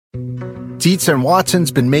Dietz and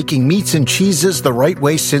Watson's been making meats and cheeses the right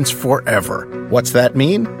way since forever. What's that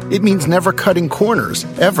mean? It means never cutting corners,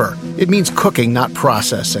 ever. It means cooking, not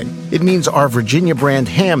processing. It means our Virginia brand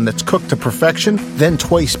ham that's cooked to perfection, then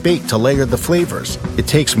twice baked to layer the flavors. It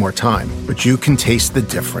takes more time, but you can taste the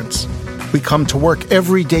difference. We come to work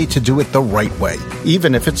every day to do it the right way,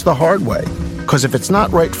 even if it's the hard way. Because if it's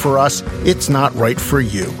not right for us, it's not right for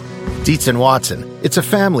you. Dietz and Watson, it's a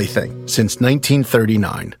family thing since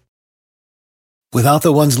 1939. Without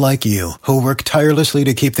the ones like you, who work tirelessly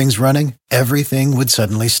to keep things running, everything would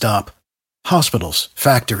suddenly stop. Hospitals,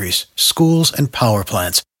 factories, schools, and power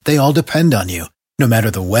plants, they all depend on you. No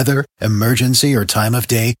matter the weather, emergency, or time of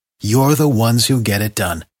day, you're the ones who get it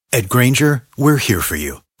done. At Grainger, we're here for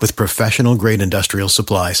you with professional-grade industrial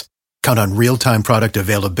supplies. Count on real-time product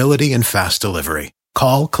availability and fast delivery.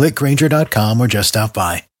 Call, click Grainger.com, or just stop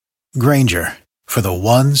by. Grainger, for the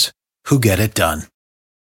ones who get it done.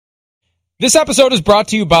 This episode is brought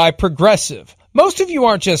to you by Progressive. Most of you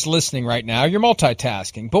aren't just listening right now, you're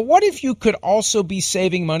multitasking. But what if you could also be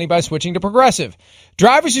saving money by switching to Progressive?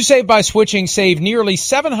 Drivers who save by switching save nearly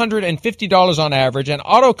 $750 on average, and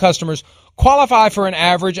auto customers qualify for an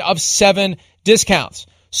average of 7 discounts.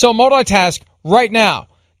 So multitask right now.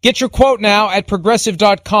 Get your quote now at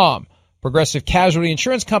Progressive.com. Progressive Casualty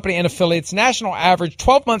Insurance Company and affiliates, national average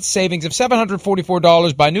 12-month savings of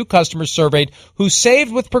 $744 by new customers surveyed who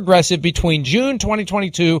saved with Progressive between June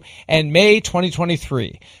 2022 and May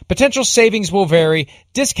 2023. Potential savings will vary.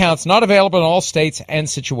 Discounts not available in all states and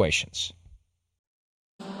situations.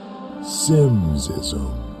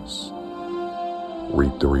 Simmsisms.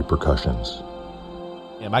 Reap the repercussions.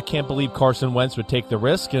 I can't believe Carson Wentz would take the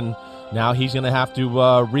risk, and now he's going to have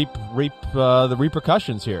to reap the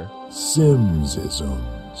repercussions here.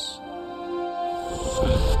 Simmsisms.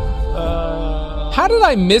 How did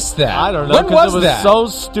I miss that? I don't know. When was it was that? So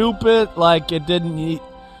stupid, like it didn't.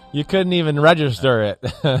 You couldn't even register it.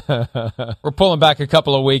 We're pulling back a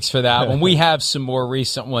couple of weeks for that one. We have some more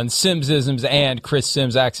recent ones. Simmsisms and Chris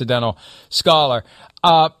Sims, Accidental Scholar.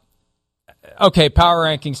 Okay, power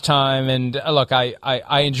rankings time, and look,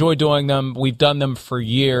 I enjoy doing them. We've done them for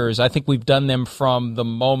years. I think we've done them from the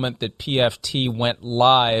moment that PFT went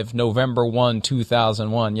live, November 1,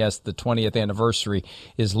 2001. Yes, the 20th anniversary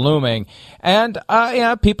is looming. And,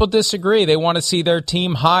 people disagree. They want to see their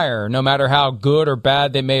team higher, no matter how good or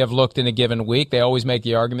bad they may have looked in a given week. They always make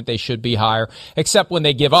the argument they should be higher, except when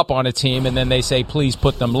they give up on a team, and then they say, please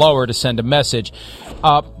put them lower to send a message.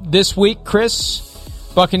 This week, Chris,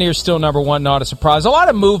 Buccaneers still number one, not a surprise. A lot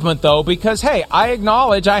of movement, though, because, hey, I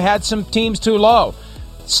acknowledge I had some teams too low.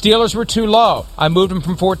 Steelers were too low. I moved them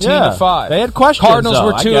from 14 to 5. They had questions, Cardinals though.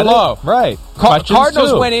 were too low. Right.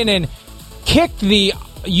 Cardinals went in and kicked the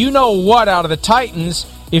you-know-what out of the Titans.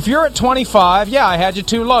 If you're at 25, yeah, I had you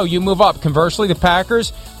too low. You move up. Conversely, the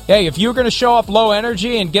Packers, hey, if you're going to show up low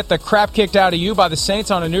energy and get the crap kicked out of you by the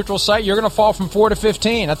Saints on a neutral site, you're going to fall from 4 to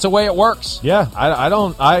 15. That's the way it works. Yeah, I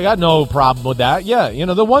got no problem with that. Yeah,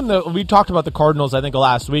 the one that we talked about the Cardinals, I think,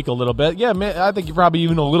 last week a little bit. Yeah, I think you're probably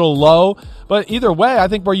even a little low. But either way, I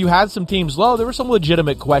think where you had some teams low, there were some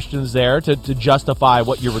legitimate questions there to justify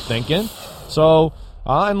what you were thinking. So,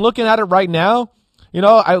 and looking at it right now,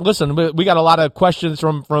 listen, we got a lot of questions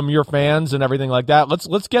from your fans and everything like that.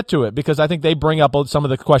 Let's get to it, because I think they bring up some of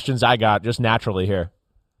the questions I got just naturally here.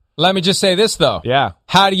 Let me just say this, though. Yeah.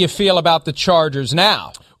 How do you feel about the Chargers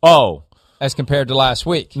now? Oh. As compared to last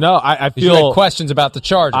week? No, I feel... You had questions about the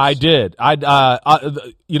Chargers. I did.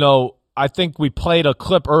 I think we played a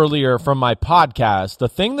clip earlier from my podcast. The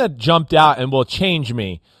thing that jumped out and will change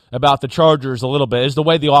me about the Chargers a little bit is the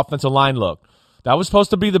way the offensive line looked. That was supposed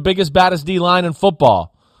to be the biggest, baddest D-line in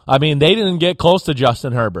football. I mean, they didn't get close to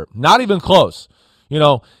Justin Herbert. Not even close.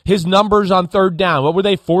 His numbers on third down, what were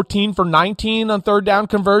they, 14 for 19 on third down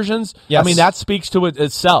conversions? Yes. I mean, that speaks to it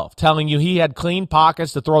itself, telling you he had clean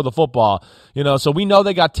pockets to throw the football. So we know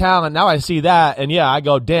they got talent. Now I see that, and yeah, I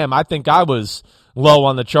go, damn, I think I was low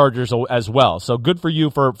on the Chargers as well. So good for you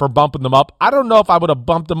for bumping them up. I don't know if I would have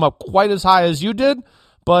bumped them up quite as high as you did,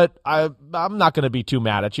 but I'm not going to be to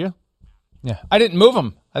you. Yeah, I didn't move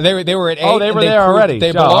them. They were at 8. Oh, they were there already.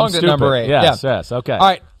 They belonged at number 8. Yes, okay. All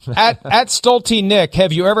right, at Stolte Nick,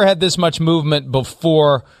 have you ever had this much movement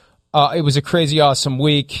before? It was a crazy awesome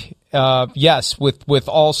week. Yes, with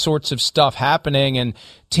all sorts of stuff happening, and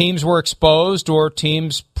teams were exposed, or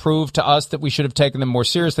teams proved to us that we should have taken them more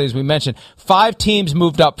seriously. As we mentioned, 5 teams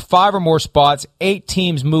moved up 5 or more spots. 8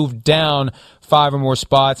 teams moved down 5 or more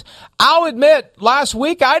spots. I'll admit, last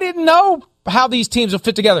week I didn't know how these teams will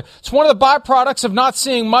fit together. It's one of the byproducts of not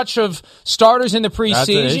seeing much of starters in the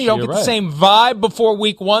preseason. You don't get the same vibe before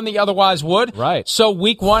week 1 that you otherwise would. Right. So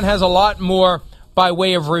week 1 has a lot more by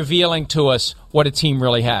way of revealing to us what a team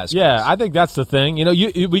really has. Yeah, I think that's the thing.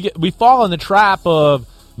 We fall in the trap of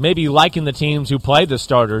maybe liking the teams who play the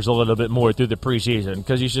starters a little bit more through the preseason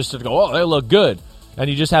because you just go, oh, they look good. And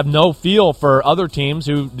you just have no feel for other teams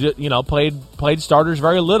who, played starters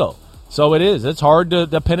very little. So it's hard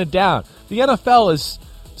to pin it down. The NFL is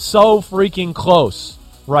so freaking close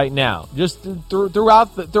right now. Just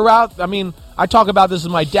throughout. I mean, I talk about this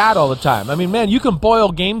with my dad all the time. I mean, man, you can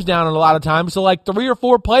boil games down a lot of times to like 3 or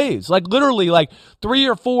 4 plays, like literally like 3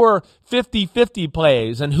 or 4 50-50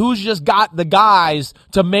 plays, and who's just got the guys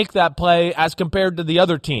to make that play as compared to the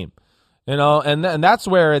other team. And that's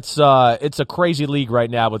where it's a crazy league right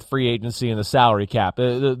now with free agency and the salary cap.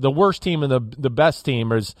 The worst team and the best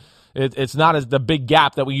team it's not as the big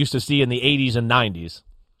gap that we used to see in the 80s and 90s.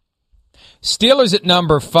 Steelers at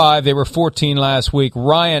number 5. They were 14 last week.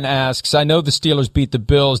 Ryan asks, I know the Steelers beat the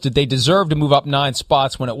Bills. Did they deserve to move up 9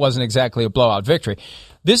 spots when it wasn't exactly a blowout victory?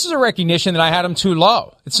 This is a recognition that I had them too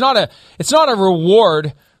low. It's not a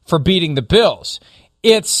reward for beating the Bills.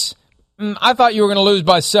 I thought you were going to lose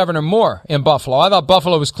by 7 or more in Buffalo. I thought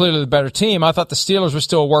Buffalo was clearly the better team. I thought the Steelers were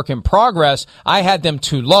still a work in progress. I had them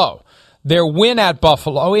too low. Their win at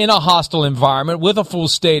Buffalo in a hostile environment with a full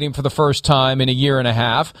stadium for the first time in a year and a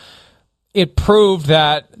half, it proved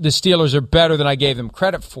that the Steelers are better than I gave them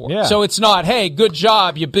credit for. Yeah. So it's not, hey, good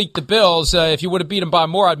job, you beat the Bills. If you would have beat them by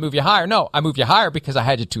more, I'd move you higher. No, I moved you higher because I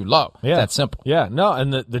had you too low. Yeah. That's simple. Yeah, no,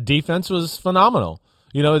 and the defense was phenomenal.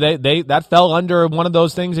 They that fell under one of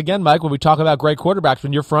those things again, Mike, when we talk about great quarterbacks.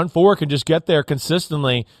 When your front four can just get there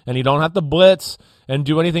consistently and you don't have to blitz and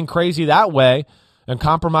do anything crazy that way and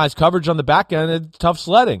compromise coverage on the back end, it's tough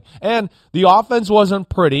sledding. And the offense wasn't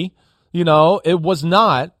pretty. It was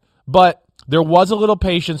not, but there was a little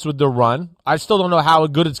patience with the run. I still don't know how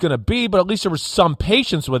good it's going to be, but at least there was some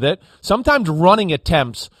patience with it. Sometimes running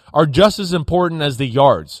attempts are just as important as the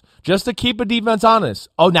yards, just to keep a defense honest.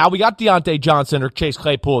 Oh, now we got Deontay Johnson or Chase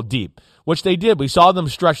Claypool deep, which they did. We saw them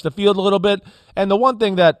stretch the field a little bit. And the one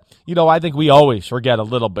thing that, I think we always forget a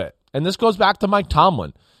little bit, and this goes back to Mike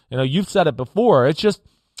Tomlin. You've said it before. It's just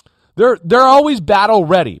they're always battle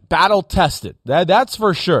ready, battle tested. That's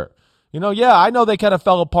for sure. I know they kind of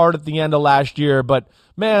fell apart at the end of last year, but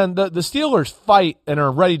man, the Steelers fight and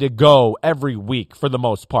are ready to go every week for the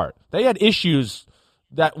most part. They had issues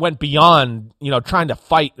that went beyond, trying to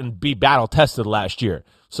fight and be battle tested last year.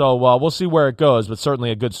 So we'll see where it goes, but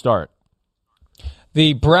certainly a good start.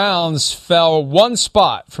 The Browns fell 1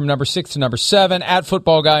 spot from number 6 to number 7. At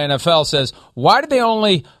Football Guy NFL says, why did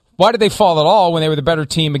they fall at all when they were the better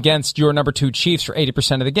team against your number 2 Chiefs for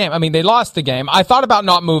 80% of the game? I mean, they lost the game. I thought about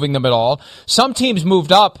not moving them at all. Some teams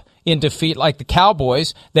moved up in defeat, like the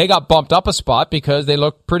Cowboys. They got bumped up a spot because they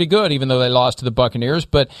looked pretty good, even though they lost to the Buccaneers.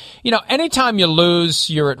 But, anytime you lose,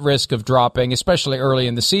 you're at risk of dropping, especially early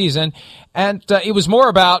in the season. And it was more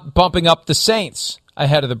about bumping up the Saints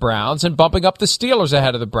ahead of the Browns and bumping up the Steelers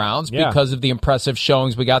ahead of the Browns because of the impressive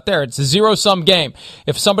showings we got there. It's a zero-sum game.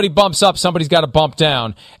 If somebody bumps up, somebody's got to bump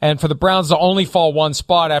down. And for the Browns to only fall 1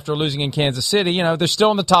 spot after losing in Kansas City, they're still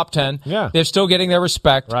in the top 10. Yeah. They're still getting their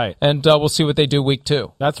respect. Right. And we'll see what they do week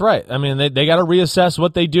 2. That's right. I mean, they got to reassess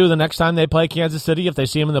what they do the next time they play Kansas City. If they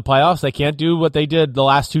see them in the playoffs, they can't do what they did the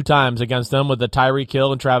last 2 times against them with the Tyreek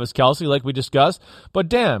Hill and Travis Kelce like we discussed. But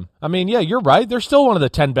damn, I mean, yeah, you're right. They're still one of the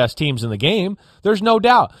 10 best teams in the game. There's no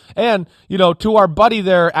doubt. And, to our buddy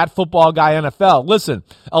there at Football Guy NFL, listen,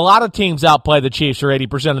 a lot of teams outplay the Chiefs for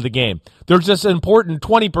 80% of the game. There's this important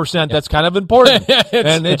 20% that's kind of important.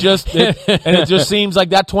 And it just seems like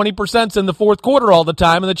that 20%'s in the fourth quarter all the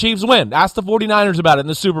time, and the Chiefs win. Ask the 49ers about it in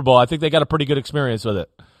the Super Bowl. I think they got a pretty good experience with it.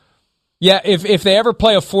 Yeah, if they ever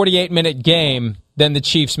play a 48-minute game, then the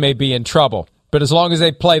Chiefs may be in trouble. But as long as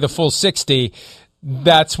they play the full 60,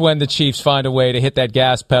 that's when the Chiefs find a way to hit that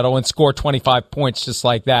gas pedal and score 25 points just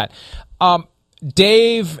like that.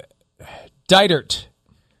 Dave Deitert,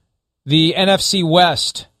 the NFC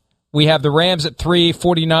West. We have the Rams at 3,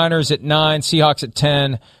 49ers at 9, Seahawks at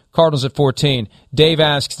 10, Cardinals at 14. Dave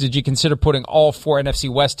asks, did you consider putting all 4 NFC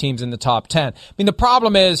West teams in the top 10? I mean, the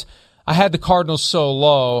problem is I had the Cardinals so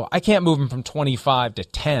low, I can't move them from 25 to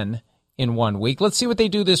 10 in 1 week. Let's see what they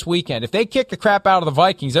do this weekend. If they kick the crap out of the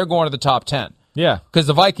Vikings, they're going to the top 10. Yeah. Because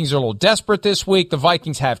the Vikings are a little desperate this week. The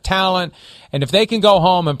Vikings have talent. And if they can go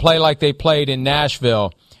home and play like they played in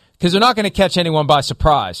Nashville, because they're not going to catch anyone by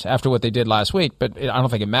surprise after what they did last week, but I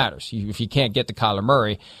don't think it matters. If you can't get to Kyler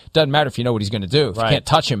Murray, it doesn't matter if you know what he's going to do. If you can't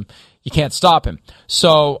touch him, you can't stop him.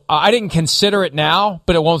 So I didn't consider it now,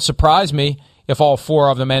 but it won't surprise me if all four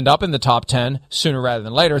of them end up in the top 10 sooner rather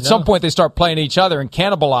than later. At some point, they start playing each other and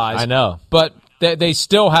cannibalize. I know. But they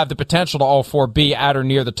still have the potential to all four be at or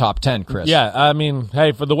near the top 10, Chris. Yeah, I mean,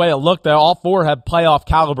 hey, for the way it looked, all four have playoff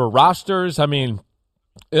caliber rosters. I mean,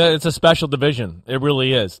 it's a special division. It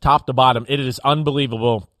really is. Top to bottom, it is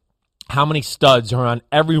unbelievable how many studs are on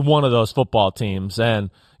every one of those football teams.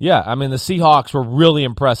 And, yeah, I mean, the Seahawks were really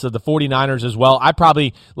impressive. The 49ers as well. I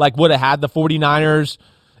probably would have had the 49ers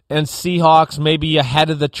and Seahawks maybe ahead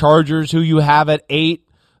of the Chargers, who you have at 8.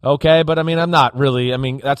 Okay, but I mean, I'm not really. I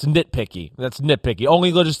mean, that's nitpicky.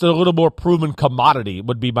 Only just a little more proven commodity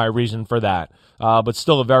would be my reason for that. But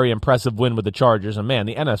still a very impressive win with the Chargers. And man,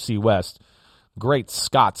 the NFC West, great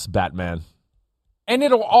Scots, Batman. And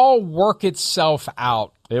it'll all work itself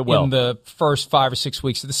out. It will. In the first 5 or 6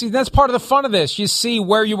 weeks of the season. That's part of the fun of this. You see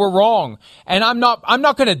where you were wrong. And I'm not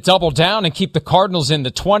going to double down and keep the Cardinals in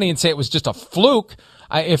the 20 and say it was just a fluke.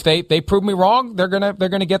 If they prove me wrong, they're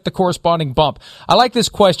gonna get the corresponding bump. I like this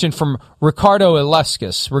question from Ricardo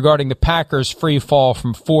Ileskis regarding the Packers' free fall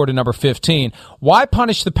from 4 to number 15. Why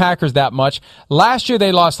punish the Packers that much? Last year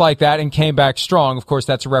they lost like that and came back strong. Of course,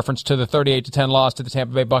 that's a reference to the 38-10 loss to the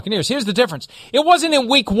Tampa Bay Buccaneers. Here's the difference. It wasn't in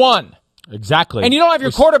week 1. Exactly. And you don't have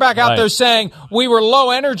your quarterback out there saying, we were low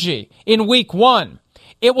energy in week 1.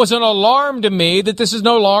 It was an alarm to me that this is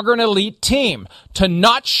no longer an elite team. To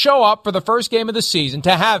not show up for the first game of the season,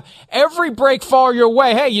 to have every break fall your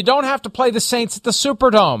way. Hey, you don't have to play the Saints at the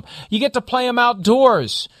Superdome. You get to play them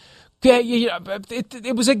outdoors.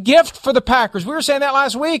 It was a gift for the Packers. We were saying that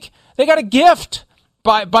last week. They got a gift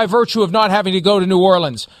by virtue of not having to go to New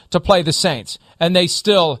Orleans to play the Saints. And they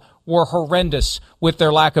still were horrendous with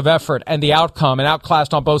their lack of effort and the outcome and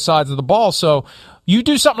outclassed on both sides of the ball. So you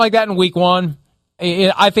do something like that in week 1.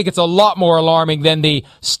 I think it's a lot more alarming than the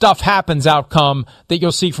stuff happens outcome that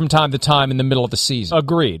you'll see from time to time in the middle of the season.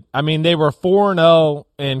 Agreed. I mean, they were 4-0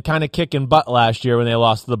 and kind of kicking butt last year when they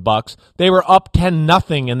lost to the Bucs. They were up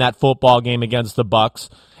 10-0 in that football game against the Bucs.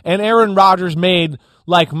 And Aaron Rodgers made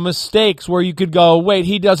mistakes where you could go, wait,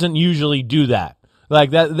 he doesn't usually do that.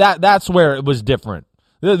 That's where it was different.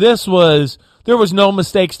 There was no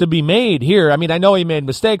mistakes to be made here. I mean, I know he made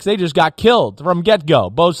mistakes. They just got killed from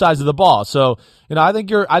get-go, both sides of the ball. So, I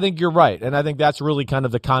think you're right, and I think that's really kind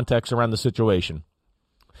of the context around the situation.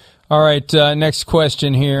 All right, next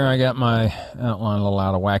question here. I got my outline a little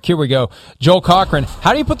out of whack. Here we go. Joel Cochran,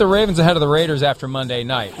 how do you put the Ravens ahead of the Raiders after Monday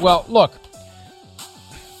night? Well, look,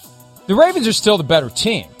 the Ravens are still the better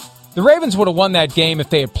team. The Ravens would have won that game if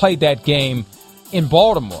they had played that game in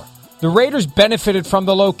Baltimore. The Raiders benefited from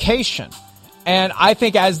the location. And I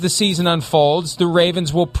think as the season unfolds, the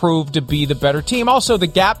Ravens will prove to be the better team. Also, the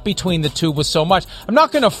gap between the two was so much. I'm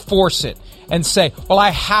not going to force it and say, well,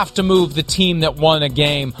 I have to move the team that won a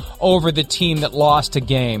game over the team that lost a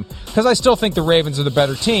game. Because I still think the Ravens are the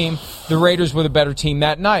better team. The Raiders were the better team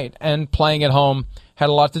that night. And playing at home had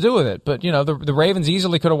a lot to do with it. But, the Ravens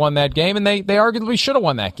easily could have won that game, and they arguably should have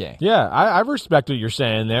won that game. Yeah, I respect what you're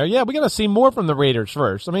saying there. Yeah, we got to see more from the Raiders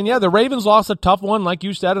first. I mean, yeah, the Ravens lost a tough one, like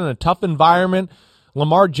you said, in a tough environment.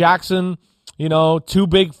 Lamar Jackson, 2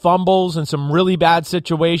 big fumbles and some really bad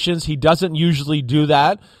situations. He doesn't usually do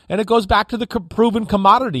that. And it goes back to the proven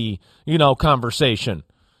commodity, conversation.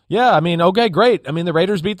 Yeah, I mean, okay, great. I mean, the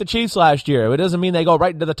Raiders beat the Chiefs last year. It doesn't mean they go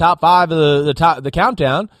right into the top 5 of the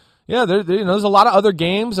countdown. Yeah, there's a lot of other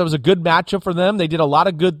games. That was a good matchup for them. They did a lot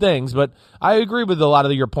of good things, but I agree with a lot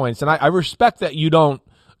of your points, and I respect that you don't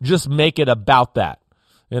just make it about that.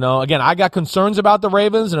 Again, I got concerns about the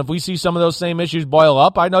Ravens, and if we see some of those same issues boil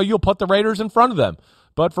up, I know you'll put the Raiders in front of them.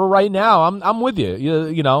 But for right now, I'm with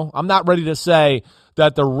you. I'm not ready to say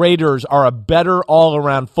that the Raiders are a better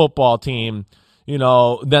all-around football team,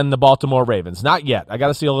 than the Baltimore Ravens. Not yet. I got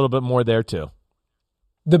to see a little bit more there too.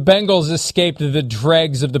 The Bengals escaped the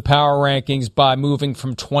dregs of the power rankings by moving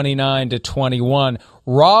from 29 to 21.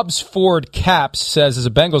 Rob's Ford Caps says, as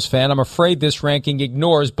a Bengals fan, I'm afraid this ranking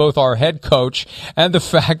ignores both our head coach and the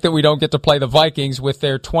fact that we don't get to play the Vikings with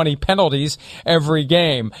their 20 penalties every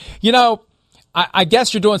game. I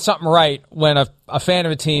guess you're doing something right when a fan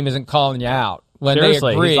of a team isn't calling you out. When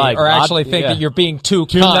Seriously, they agree or actually think that you're being too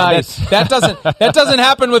kind. Nice. That doesn't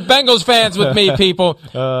happen with Bengals fans with me, people.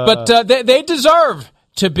 But they deserve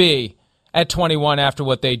to be at 21 after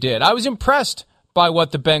what they did. I was impressed by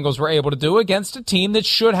what the Bengals were able to do against a team that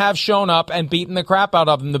should have shown up and beaten the crap out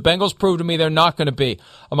of them. The Bengals proved to me they're not going to be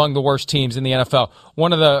among the worst teams in the NFL.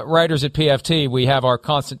 One of the writers at PFT, we have our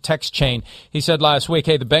constant text chain, he said last week,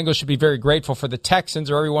 hey, the Bengals should be very grateful for the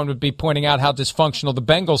Texans, or everyone would be pointing out how dysfunctional the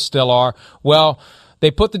Bengals still are. Well,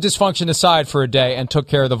 they put the dysfunction aside for a day and took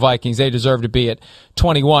care of the Vikings. They deserve to be at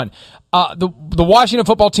 21. The Washington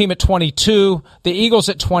football team at 22, the Eagles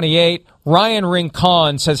at 28. Ryan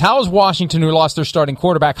Rincon says, how is Washington, who lost their starting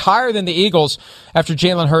quarterback, higher than the Eagles after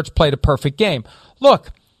Jalen Hurts played a perfect game?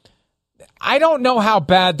 Look, I don't know how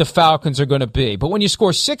bad the Falcons are going to be, but when you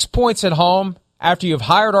score 6 points at home after you've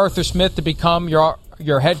hired Arthur Smith to become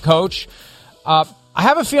your head coach, I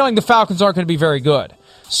have a feeling the Falcons aren't going to be very good.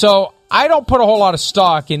 So I don't put a whole lot of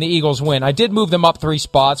stock in the Eagles' win. I did move them up 3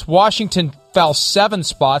 spots. Washington fell 7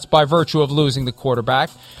 spots by virtue of losing the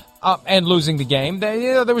quarterback and losing the game.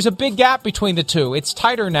 There was a big gap between the two. It's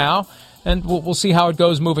tighter now, and we'll see how it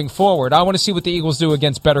goes moving forward. I want to see what the Eagles do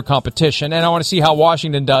against better competition, and I want to see how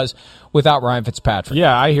Washington does without Ryan Fitzpatrick.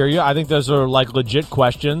 Yeah, I hear you. I think those are like legit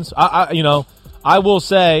questions. I will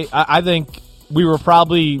say I think we were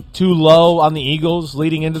probably too low on the Eagles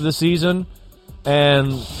leading into the season.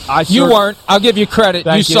 And you weren't. I'll give you credit.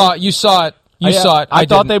 You saw it. You saw it. I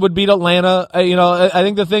thought they would beat Atlanta. I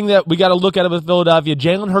think the thing that we got to look at with Philadelphia,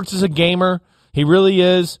 Jalen Hurts is a gamer. He really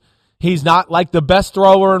is. He's not like the best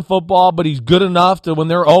thrower in football, but he's good enough to when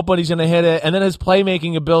they're open, he's going to hit it. And then his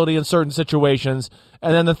playmaking ability in certain situations.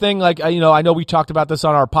 And then the thing, I know we talked about this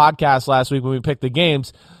on our podcast last week when we picked the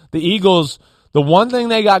games. The Eagles, the one thing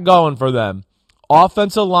they got going for them,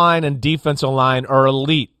 offensive line and defensive line are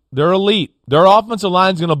elite. They're elite. Their offensive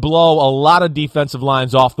line is going to blow a lot of defensive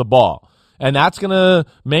lines off the ball. And that's going to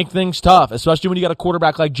make things tough, especially when you got a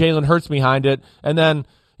quarterback like Jalen Hurts behind it. And then,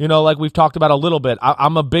 like we've talked about a little bit,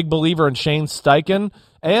 I'm a big believer in Shane Steichen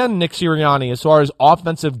and Nick Sirianni as far as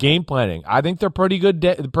offensive game planning. I think they're pretty good,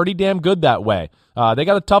 pretty damn good that way. They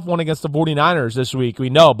got a tough one against the 49ers this week, we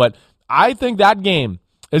know. But I think that game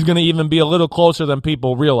is going to even be a little closer than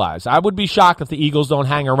people realize. I would be shocked if the Eagles don't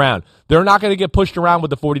hang around. They're not going to get pushed around with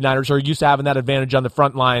the 49ers, who are used to having that advantage on the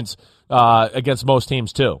front lines against most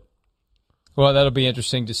teams too. Well, that'll be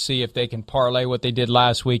interesting to see if they can parlay what they did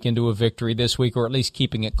last week into a victory this week, or at least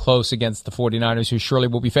keeping it close against the 49ers, who surely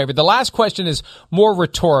will be favored. The last question is more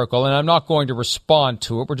rhetorical, and I'm not going to respond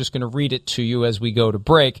to it. We're just going to read it to you as we go to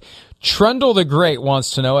break. Trundle the Great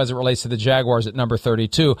wants to know, as it relates to the Jaguars at number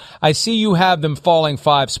 32, I see you have them falling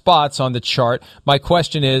 5 spots on the chart. My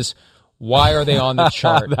question is, why are they on the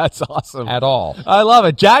chart? That's awesome. At all? I love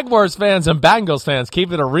it. Jaguars fans and Bengals fans,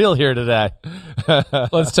 keeping it real here today.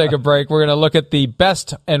 Let's take a break. We're going to look at the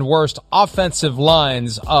best and worst offensive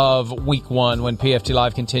lines of Week 1 when PFT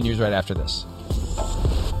Live continues right after this.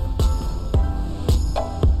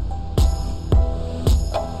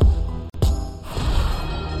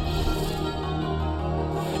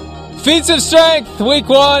 Feats of Strength, Week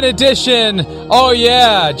 1 edition. Oh,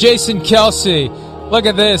 yeah, Jason Kelsey. Look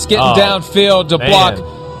at this, getting downfield to block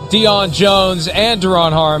Deion Jones and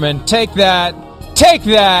Deron Harmon. Take that.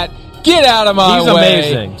 Get out of my way. He's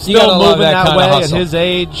amazing. Still moving that way at his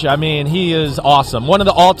age. I mean, he is awesome. One of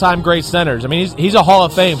the all-time great centers. I mean, he's a Hall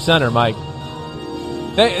of Fame center, Mike.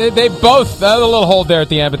 They both, a little hold there at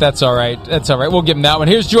the end, but that's all right. We'll give him that one.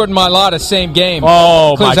 Here's Jordan Mailata, same game.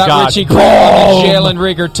 Oh, clears my out God. Richie Grant on the Jalen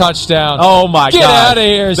Rieger touchdown. Oh, my God. Get out of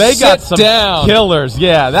here. They Sit got some down. killers.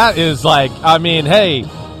 Yeah, that is like, I mean, hey,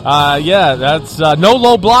 that's no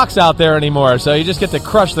low blocks out there anymore, so you just get to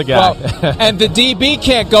crush the guy. Well, and the DB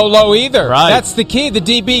can't go low either. Right. That's the key. The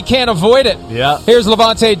DB can't avoid it. Yeah. Here's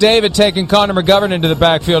Levante David taking Connor McGovern into the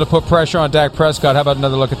backfield to put pressure on Dak Prescott. How about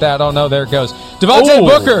another look at that? Oh, no, there it goes. Devontae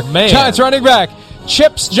Booker, man. Giants running back,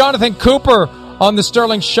 chips Jonathan Cooper on the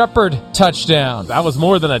Sterling Shepard touchdown. That was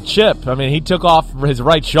more than a chip. I mean, he took off his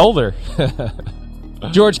right shoulder.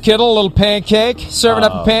 George Kittle, a little pancake, serving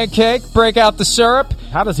up a pancake, break out the syrup.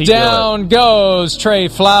 How does he do it? Down goes Trey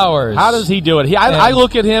Flowers. How does he do it? I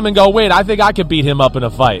look at him and go, wait, I think I could beat him up in a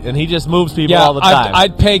fight. And he just moves people all the time.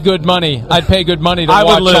 I'd pay good money. To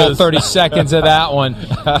watch all 30 seconds of that one.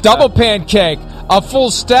 Double pancake, a full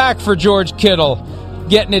stack for George Kittle,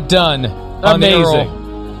 getting it done. Amazing.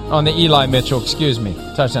 On the Eli Mitchell,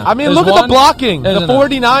 touchdown. I mean, There's look at one, the blocking. The another.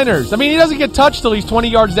 49ers. I mean, he doesn't get touched till he's 20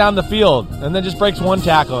 yards down the field, and then just breaks one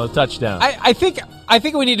tackle and a touchdown. I think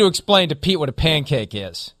we need to explain to Pete what a pancake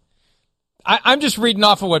is. I'm just reading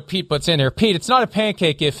off of what Pete puts in here. Pete, it's not a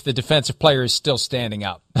pancake if the defensive player is still standing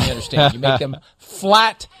up. You understand? You make them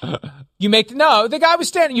flat. The guy was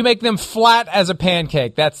standing. You make them flat as a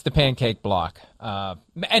pancake. That's the pancake block.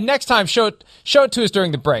 And next time, show it to us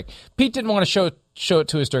during the break. Pete didn't want to show it show it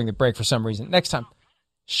to us during the break for some reason. Next time,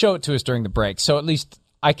 show it to us during the break, so at least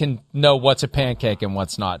I can know what's a pancake and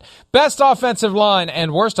what's not. Best offensive line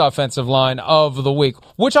and worst offensive line of the week.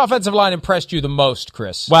 Which offensive line impressed you the most,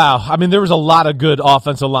 Chris? Wow. I mean, there was a lot of good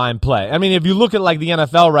offensive line play. I mean, if you look at like the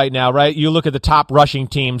NFL right now, right, you look at the top rushing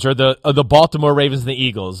teams or the Baltimore Ravens and the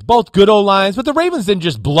Eagles. Both good O-lines, but the Ravens didn't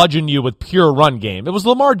just bludgeon you with pure run game. It was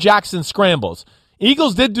Lamar Jackson scrambles.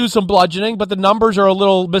 Eagles did do some bludgeoning, but the numbers are a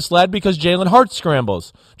little misled because Jalen Hurts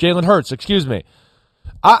scrambles. Jalen Hurts, excuse me.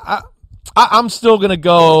 I'm still going to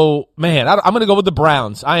go, man, I'm going to go with the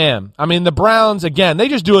Browns. I am. I mean, the Browns, again, they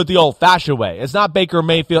just do it the old-fashioned way. It's not Baker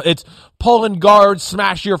Mayfield. It's pulling guard,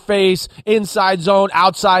 smash your face, inside zone,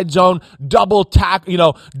 outside zone, double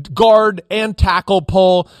tackle, guard and tackle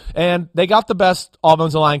pull. And they got the best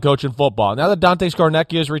offensive line coach in football. Now that Dante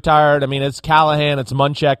Scarnecchia is retired, I mean, it's Callahan, it's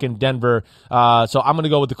Munchak in Denver. So I'm going to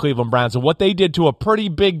go with the Cleveland Browns and what they did to a pretty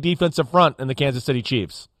big defensive front in the Kansas City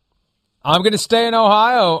Chiefs. I'm going to stay in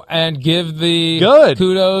Ohio and give the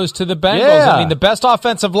kudos to the Bengals. Yeah. I mean, the best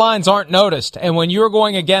offensive lines aren't noticed. And when you're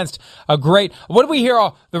going against a great, what do we hear?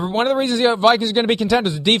 One of the reasons the Vikings are going to be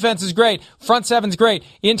contenders, the defense is great, front seven's great,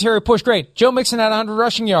 interior push great. Joe Mixon had 100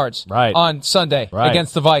 rushing yards on Sunday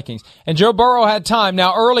against the Vikings. And Joe Burrow had time.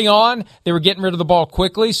 Now, early on, they were getting rid of the ball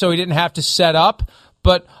quickly, so he didn't have to set up.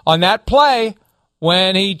 But on that play,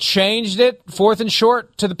 when he changed it, 4th and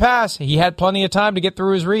short to the pass, he had plenty of time to get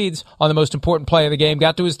through his reads on the most important play of the game.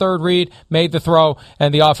 Got to his third read, made the throw,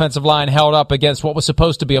 and the offensive line held up against what was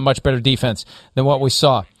supposed to be a much better defense than what we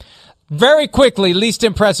saw. Very quickly, least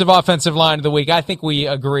impressive offensive line of the week. I think we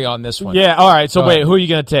agree on this one. Yeah, all right. So wait, who are you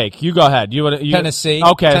going to take? You go ahead. Tennessee.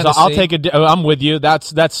 Okay, Tennessee. So I'll take I'm with you.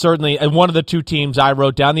 That's certainly one of the two teams I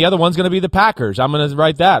wrote down. The other one's going to be the Packers. I'm going to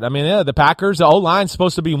write that. I mean, the Packers, the O-line's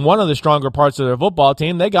supposed to be one of the stronger parts of their football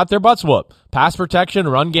team. They got their butts whooped. Pass protection,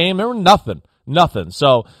 run game, there were nothing.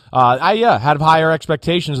 So I had higher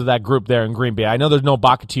expectations of that group there in Green Bay. I know there's no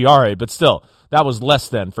Bakhtiari, but still, that was less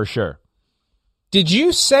than for sure. Did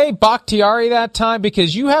you say Bakhtiari that time?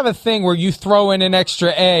 Because you have a thing where you throw in an extra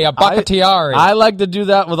a Bakhtiari. I like to do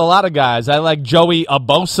that with a lot of guys. I like Joey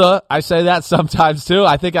Abosa. I say that sometimes too.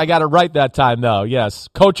 I think I got it right that time though. Yes,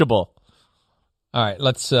 coachable. All right,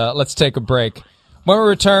 let's take a break. When we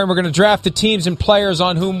return, we're going to draft the teams and players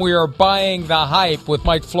on whom we are buying the hype with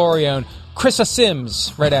Mike Florio and Chris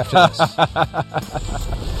Simms right after this.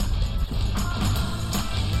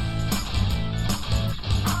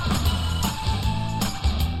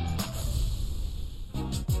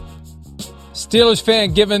 Steelers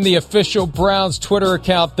fan giving the official Browns Twitter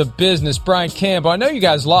account the business. Brian Campbell, I know you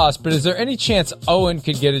guys lost, but is there any chance Owen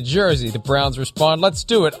could get a jersey? The Browns respond, let's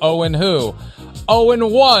do it. Owen who? Owen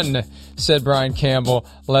 1, said Brian Campbell.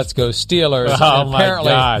 Let's go Steelers. Oh, and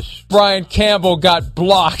apparently, my gosh. Brian Campbell got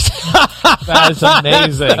blocked. That is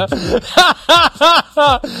amazing.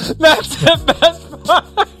 That's the best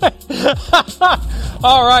part.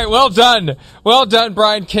 All right, well done. Well done,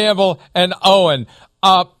 Brian Campbell and Owen.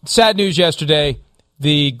 Sad news yesterday.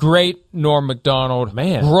 The great Norm Macdonald,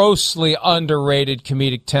 grossly underrated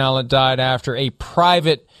comedic talent, died after a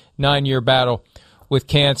private 9-year battle with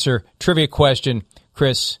cancer. Trivia question,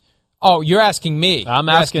 Chris. Oh, you're asking me. I'm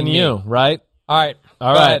asking you, right? All right.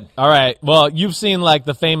 All right. Well, you've seen like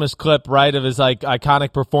the famous clip, right, of his like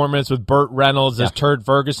iconic performance with Burt Reynolds as Turd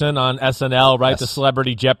Ferguson on SNL, right? Yes. The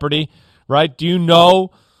Celebrity Jeopardy, right? Do you know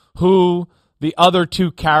who the other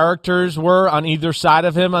two characters were on either side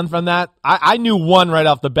of him from that? I knew one right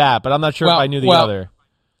off the bat, but I'm not sure if I knew the other.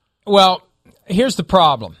 Well, here's the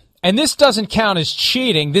problem. And this doesn't count as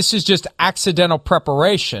cheating. This is just accidental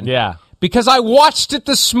preparation. Yeah. Because I watched it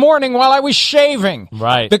this morning while I was shaving.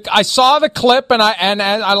 Right. I saw the clip, and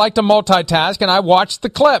I like to multitask, and I watched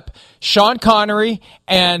the clip. Sean Connery,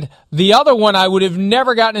 and the other one I would have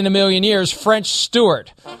never gotten in a million years, French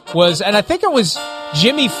Stewart, and I think it was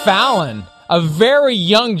Jimmy Fallon, a very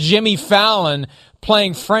young Jimmy Fallon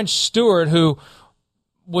playing French Stewart, who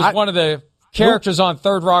was one of the characters on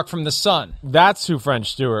Third Rock from the Sun. That's who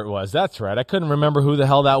French Stewart was. That's right. I couldn't remember who the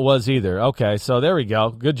hell that was either. Okay, so there we go.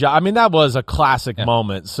 Good job. I mean, that was a classic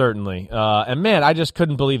moment, certainly. And, man, I just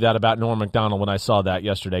couldn't believe that about Norm Macdonald when I saw that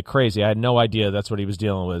yesterday. Crazy. I had no idea that's what he was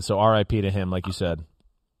dealing with. So R.I.P. to him, like you said.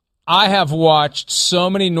 I have watched so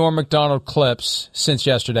many Norm Macdonald clips since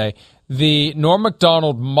yesterday. The Norm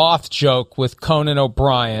Macdonald moth joke with Conan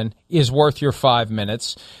O'Brien is worth your 5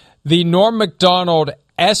 minutes. The Norm Macdonald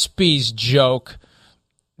ESPYs joke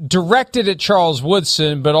directed at Charles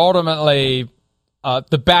Woodson, but ultimately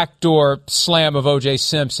the backdoor slam of O.J.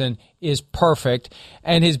 Simpson is perfect.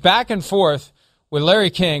 And his back and forth with Larry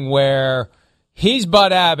King, where He's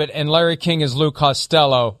Bud Abbott and Larry King is Lou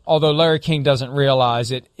Costello, although Larry King doesn't realize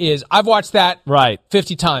it is. I've watched that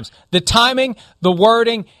 50 times. The timing, the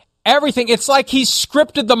wording, everything. It's like he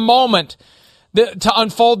scripted the moment to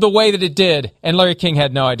unfold the way that it did, and Larry King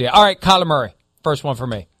had no idea. All right, Kyler Murray, first one for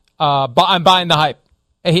me. I'm buying the hype.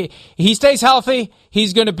 He stays healthy,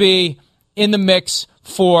 he's going to be in the mix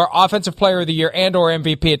for Offensive Player of the Year and or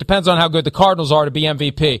MVP. It depends on how good the Cardinals are to be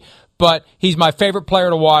MVP. But he's my favorite player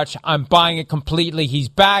to watch. I'm buying it completely. He's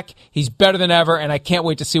back. He's better than ever, and I can't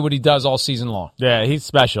wait to see what he does all season long. Yeah, he's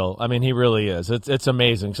special. I mean, he really is. It's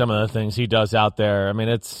amazing, some of the things he does out there. I mean,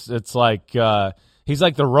 it's like he's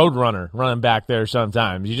like the road runner running back there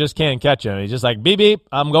sometimes. You just can't catch him. He's just like, beep, beep,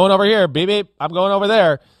 I'm going over here. Beep, beep, I'm going over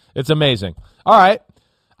there. It's amazing. All right,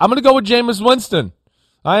 I'm going to go with Jameis Winston.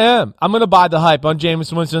 I am. I'm going to buy the hype on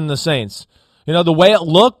Jameis Winston and the Saints. You know, the way it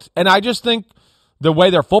looked, and I just think the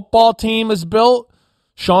way their football team is built,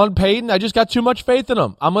 Sean Payton, I just got too much faith in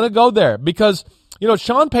him. I'm going to go there because, you know,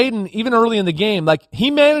 Sean Payton, even early in the game, like,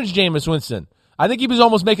 he managed Jameis Winston. I think he was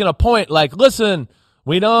almost making a point, like, listen,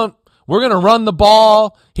 we're going to run the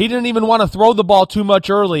ball. He didn't even want to throw the ball too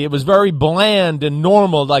much early. It was very bland and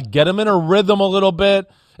normal, like, get him in a rhythm a little bit,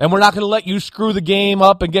 and we're not going to let you screw the game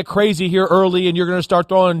up and get crazy here early, and you're going to start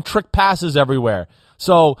throwing trick passes everywhere.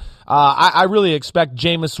 So I really expect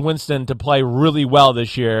Jameis Winston to play really well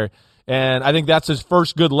this year, and I think that's his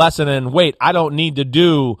first good lesson in, wait, I don't need to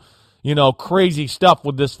do, you know, crazy stuff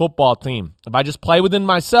with this football team. If I just play within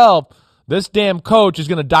myself, this damn coach is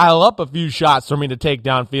going to dial up a few shots for me to take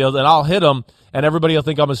downfield, and I'll hit them, and everybody will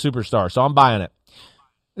think I'm a superstar. So I'm buying it.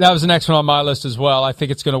 That was the next one on my list as well. I think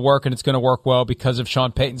it's going to work, and it's going to work well because of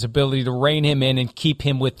Sean Payton's ability to rein him in and keep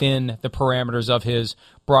him within the parameters of his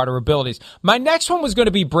broader abilities. My next one was going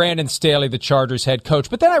to be Brandon Staley, the Chargers head coach,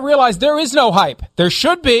 but then I realized there is no hype. There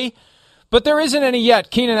should be, but there isn't any yet.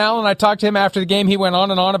 Keenan Allen, I talked to him after the game. He went on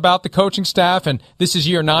and on about the coaching staff, and this is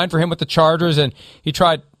year 9 for him with the Chargers, and he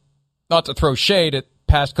tried not to throw shade at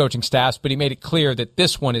past coaching staffs, but he made it clear that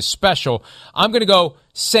this one is special. I'm going to go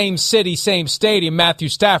same city, same stadium, Matthew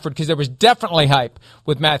Stafford, because there was definitely hype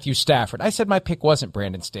with Matthew Stafford. I said my pick wasn't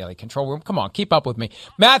Brandon Staley. Control room, come on, keep up with me.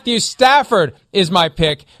 Matthew Stafford is my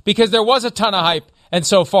pick because there was a ton of hype, and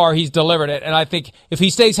so far he's delivered it. And I think if he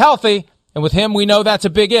stays healthy, and with him, we know that's a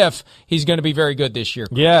big if, he's going to be very good this year.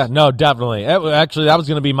 Yeah, no, definitely. Actually, that was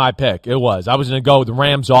going to be my pick. It was. I was going to go with the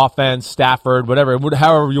Rams offense, Stafford, whatever,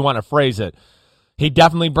 however you want to phrase it. He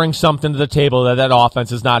definitely brings something to the table that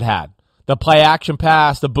offense has not had. The play-action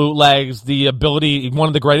pass, the bootlegs, the ability, one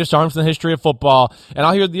of the greatest arms in the history of football. And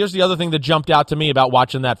here's the other thing that jumped out to me about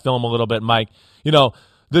watching that film a little bit, Mike. You know,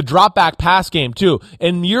 the drop-back pass game, too.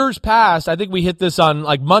 In years past, I think we hit this on,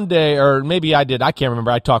 like, Monday, or maybe I did. I can't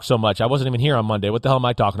remember. I talked so much. I wasn't even here on Monday. What the hell am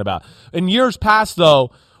I talking about? In years past,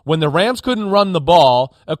 though, when the Rams couldn't run the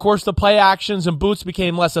ball, of course, the play actions and boots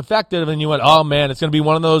became less effective, and you went, oh, man, it's going to be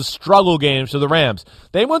one of those struggle games for the Rams.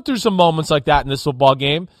 They went through some moments like that in this football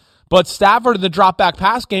game, but Stafford and the drop-back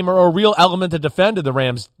pass game are a real element to defend in the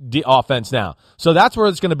Rams' offense now. So that's where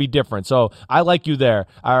it's going to be different. So I like you there,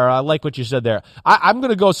 or I like what you said there. I'm going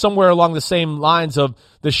to go somewhere along the same lines of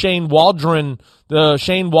the Shane Waldron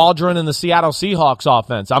and the Seattle Seahawks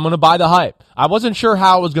offense. I'm going to buy the hype. I wasn't sure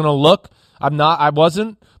how it was going to look. I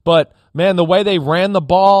wasn't. But, man, the way they ran the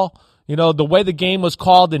ball, you know, the way the game was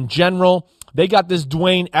called in general, they got this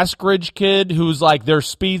Dwayne Eskridge kid who's like their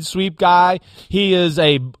speed sweep guy. He is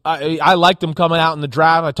I liked him coming out in the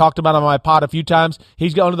draft. I talked about him on my pod a few times.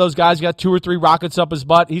 He's got one of those guys, got 2 or 3 rockets up his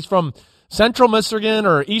butt. He's from Central Michigan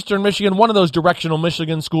or Eastern Michigan, one of those directional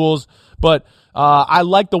Michigan schools. But I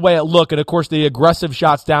like the way it looked. And, of course, the aggressive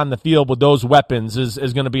shots down the field with those weapons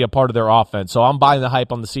is going to be a part of their offense. So I'm buying the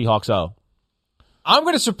hype on the Seahawks. I'm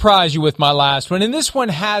going to surprise you with my last one, and this one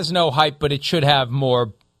has no hype, but it should have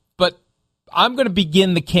more. But I'm going to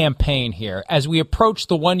begin the campaign here as we approach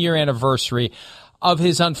the 1-year anniversary of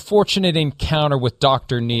his unfortunate encounter with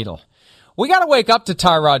Dr. Needle. We got to wake up to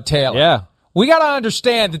Tyrod Taylor. Yeah. We got to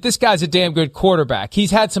understand that this guy's a damn good quarterback.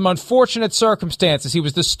 He's had some unfortunate circumstances. He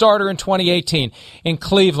was the starter in 2018 in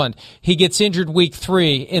Cleveland. He gets injured week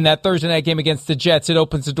 3 in that Thursday night game against the Jets. It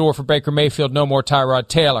opens the door for Baker Mayfield. No more Tyrod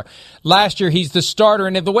Taylor. Last year, he's the starter.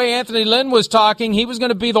 And the way Anthony Lynn was talking, he was going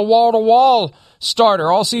to be the wall-to-wall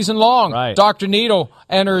starter all season long. Right. Dr. Needle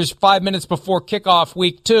enters 5 minutes before kickoff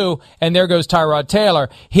week 2, and there goes Tyrod Taylor.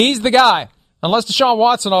 He's the guy. Unless Deshaun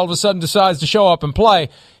Watson all of a sudden decides to show up and play,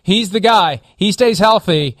 he's the guy. He stays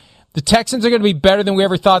healthy. The Texans are going to be better than we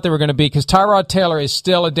ever thought they were going to be because Tyrod Taylor is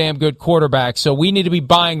still a damn good quarterback. So we need to be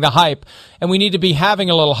buying the hype, and we need to be having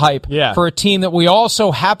a little hype for a team that we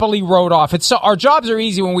also happily wrote off. Our jobs are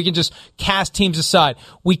easy when we can just cast teams aside.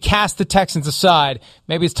 We cast the Texans aside.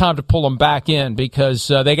 Maybe it's time to pull them back in because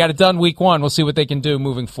they got it done week 1. We'll see what they can do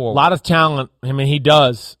moving forward. A lot of talent. I mean, he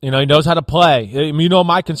does. He knows how to play.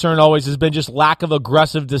 My concern always has been just lack of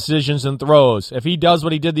aggressive decisions and throws. If he does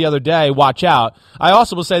what he did the other day, watch out. I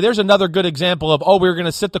also will say there's another good example of, we were going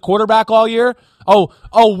to sit the quarterback all year.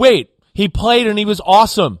 Wait, he played and he was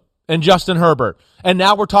awesome. And Justin Herbert. And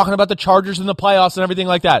now we're talking about the Chargers in the playoffs and everything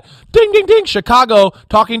like that. Ding, ding, ding. Chicago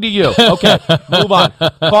talking to you. Okay, move on.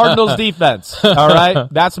 Cardinals defense. All right,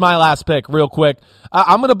 that's my last pick real quick.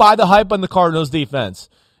 I'm going to buy the hype on the Cardinals defense.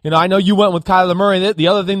 I know you went with Kyler Murray. The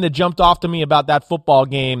other thing that jumped off to me about that football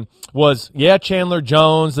game was, Chandler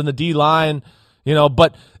Jones and the D-line,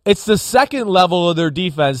 but it's the second level of their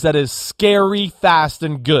defense that is scary, fast,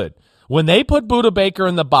 and good. When they put Budda Baker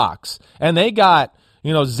in the box and they got,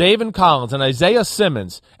 Zaven Collins and Isaiah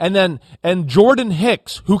Simmons and Jordan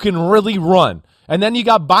Hicks who can really run. And then you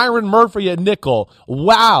got Byron Murphy at nickel.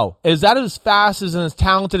 Wow. Is that as fast and as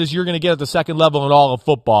talented as you're going to get at the second level in all of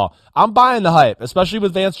football? I'm buying the hype, especially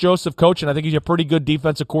with Vance Joseph coaching. I think he's a pretty good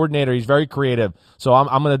defensive coordinator. He's very creative. So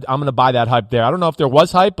I'm gonna buy that hype there. I don't know if there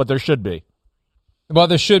was hype, but there should be. Well,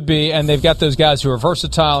 there should be, and they've got those guys who are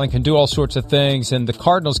versatile and can do all sorts of things, and the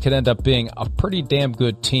Cardinals could end up being a pretty damn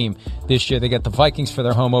good team this year. They get the Vikings for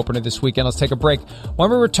their home opener this weekend. Let's take a break. When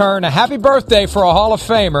we return, a happy birthday for a Hall of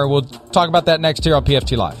Famer. We'll talk about that next here on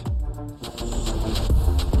PFT Live.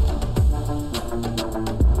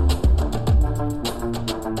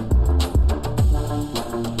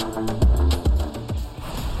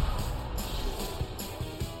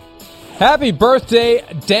 Happy birthday,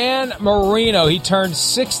 Dan Marino. He turned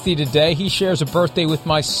 60 today. He shares a birthday with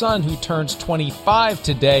my son, who turns 25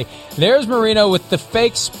 today. There's Marino with the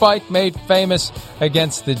fake spike made famous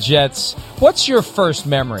against the Jets. What's your first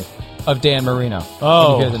memory of Dan Marino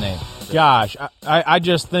when you hear the name? Gosh, I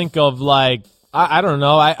just think of I don't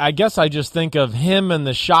know. I guess I just think of him and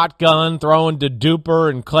the shotgun throwing to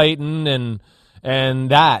Duper and Clayton and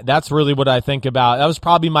that's really what I think about. That was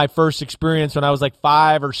probably my first experience when I was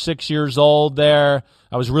 5 or 6 years old there.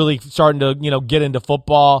 I was really starting to, get into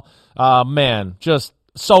football. Man, just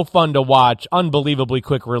so fun to watch. Unbelievably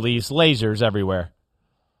quick release. Lasers everywhere.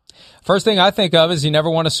 First thing I think of is he never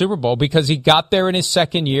won a Super Bowl because he got there in his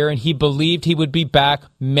second year and he believed he would be back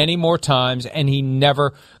many more times, and he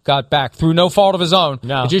never got back through no fault of his own.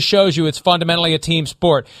 No. It just shows you it's fundamentally a team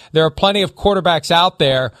sport. There are plenty of quarterbacks out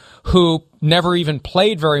there who never even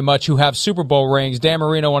played very much who have Super Bowl rings. Dan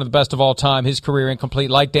Marino, one of the best of all time, his career incomplete,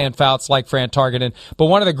 like Dan Fouts, like Fran Tarkenton, but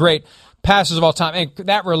one of the great passers of all time. And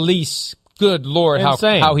that release, good Lord,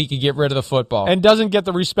 how he could get rid of the football. And doesn't get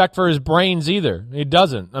the respect for his brains either. He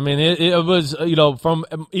doesn't. I mean, it was, from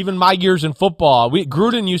even my years in football,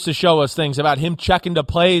 Gruden used to show us things about him checking to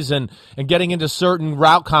plays and getting into certain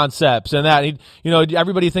route concepts and that.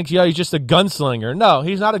 Everybody thinks, he's just a gunslinger. No,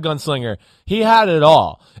 he's not a gunslinger. He had it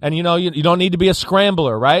all. And, you don't need to be a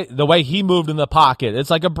scrambler, right? The way he moved in the pocket. It's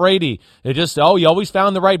like a Brady. It just, he always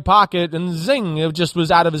found the right pocket and zing, it just was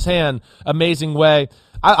out of his hand. Amazing way.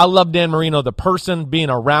 I love Dan Marino, the person,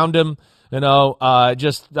 being around him. I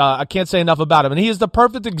can't say enough about him. And he is the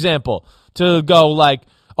perfect example to go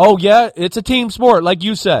it's a team sport, like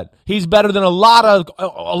you said. He's better than a lot of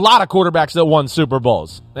quarterbacks that won Super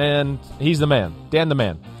Bowls. And he's the man. Dan the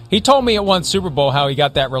man. He told me at one Super Bowl how he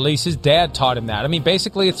got that release. His dad taught him that. I mean,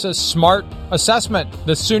 basically, it's a smart assessment.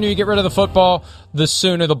 The sooner you get rid of the football, the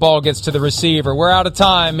sooner the ball gets to the receiver. We're out of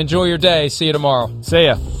time. Enjoy your day. See you tomorrow. See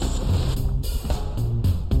ya.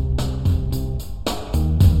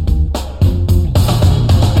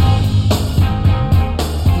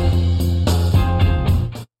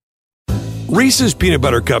 Reese's Peanut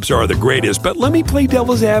Butter Cups are the greatest, but let me play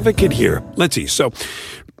devil's advocate here. Let's see. So,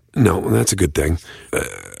 no, that's a good thing.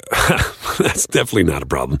 That's definitely not a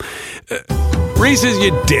problem. Reese's,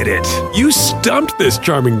 you did it. You stumped this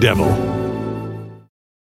charming devil.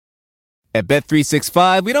 At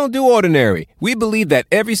Bet365, we don't do ordinary. We believe that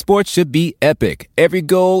every sport should be epic. Every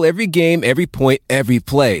goal, every game, every point, every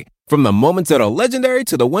play. From the moments that are legendary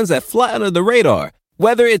to the ones that fly under the radar.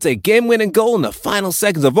 Whether it's a game-winning goal in the final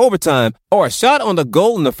seconds of overtime or a shot on the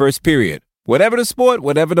goal in the first period. Whatever the sport,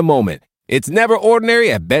 whatever the moment. It's never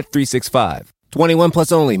ordinary at Bet365. 21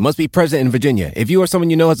 plus only. Must be present in Virginia. If you or someone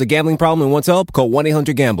you know has a gambling problem and wants help, call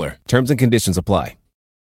 1-800-GAMBLER. Terms and conditions apply.